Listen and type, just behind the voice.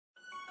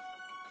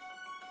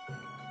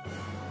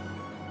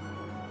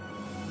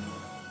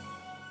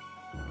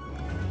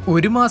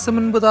ഒരു മാസം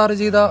മുൻപ് ടാർ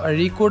ചെയ്ത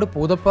അഴീക്കോട്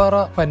പൂതപ്പാറ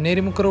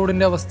പന്നേരിമുക്ക്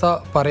റോഡിന്റെ അവസ്ഥ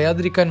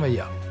പറയാതിരിക്കാൻ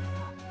വയ്യ.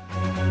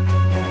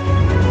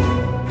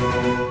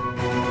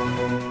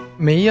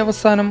 മെയ്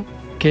അവസാനം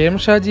കെ.എം.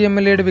 ഷാജി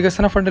എം.എൽ.എയുടെ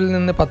വികസന ഫണ്ടിൽ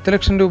നിന്ന് 10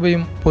 ലക്ഷം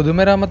രൂപയും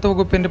പൊതുമരാമത്ത്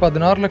വകുപ്പിന്റെ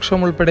 16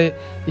 ലക്ഷവും ഉൾപ്പെടെ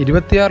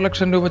 26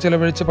 ലക്ഷം രൂപ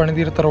ചെലവഴിച്ച്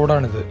പണിതീർത്ത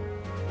റോഡാണിത്.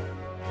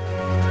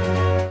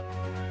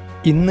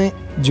 ഇന്ന്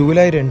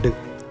ജൂലൈ 2.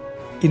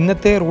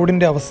 ഇന്നത്തെ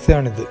റോഡിന്റെ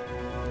അവസ്ഥയാണിത്.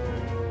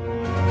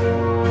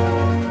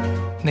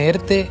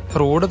 നേരത്തെ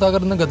റോഡ്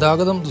തകർന്ന്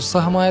ഗതാഗതം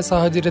ദുസ്സഹമായ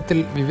സാഹചര്യത്തിൽ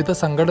വിവിധ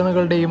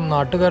സംഘടനകളുടെയും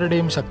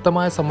നാട്ടുകാരുടെയും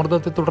ശക്തമായ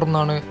സമ്മർദ്ദത്തെ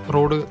തുടർന്നാണ്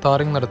റോഡ്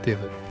ടാറിംഗ്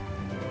നടത്തിയത്.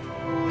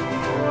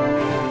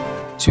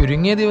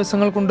 ചുരുങ്ങിയ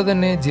ദിവസങ്ങൾ കൊണ്ട്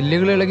തന്നെ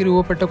ജില്ലകളിളകി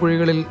രൂപപ്പെട്ട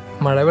കുഴികളിൽ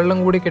മഴവെള്ളം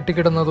കൂടി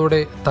കെട്ടിക്കിടന്നതോടെ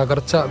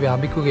തകർച്ച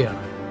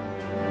വ്യാപിക്കുകയാണ്.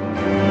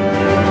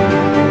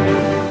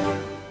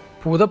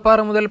 പൂതപ്പാറ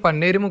മുതൽ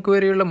പന്നേരിമുക്ക്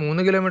വരെയുള്ള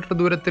 3 കിലോമീറ്റർ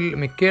ദൂരത്തിൽ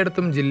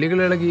മിക്കയിടത്തും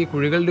ജില്ലകളിളകി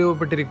കുഴികൾ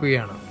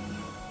രൂപപ്പെട്ടിരിക്കുകയാണ്.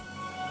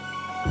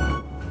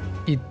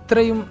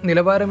 ഇത്രയും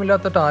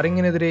നിലവാരമില്ലാത്ത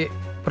ടാറിങ്ങിനെതിരെ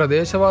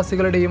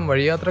പ്രദേശവാസികളുടെയും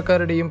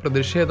വഴിയാത്രക്കാരുടെയും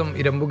പ്രതിഷേധം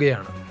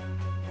ഇരമ്പുകയാണ്.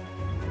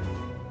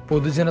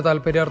 പൊതുജന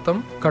താൽപര്യാർത്ഥം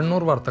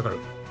കണ്ണൂർ വാർത്തകൾ.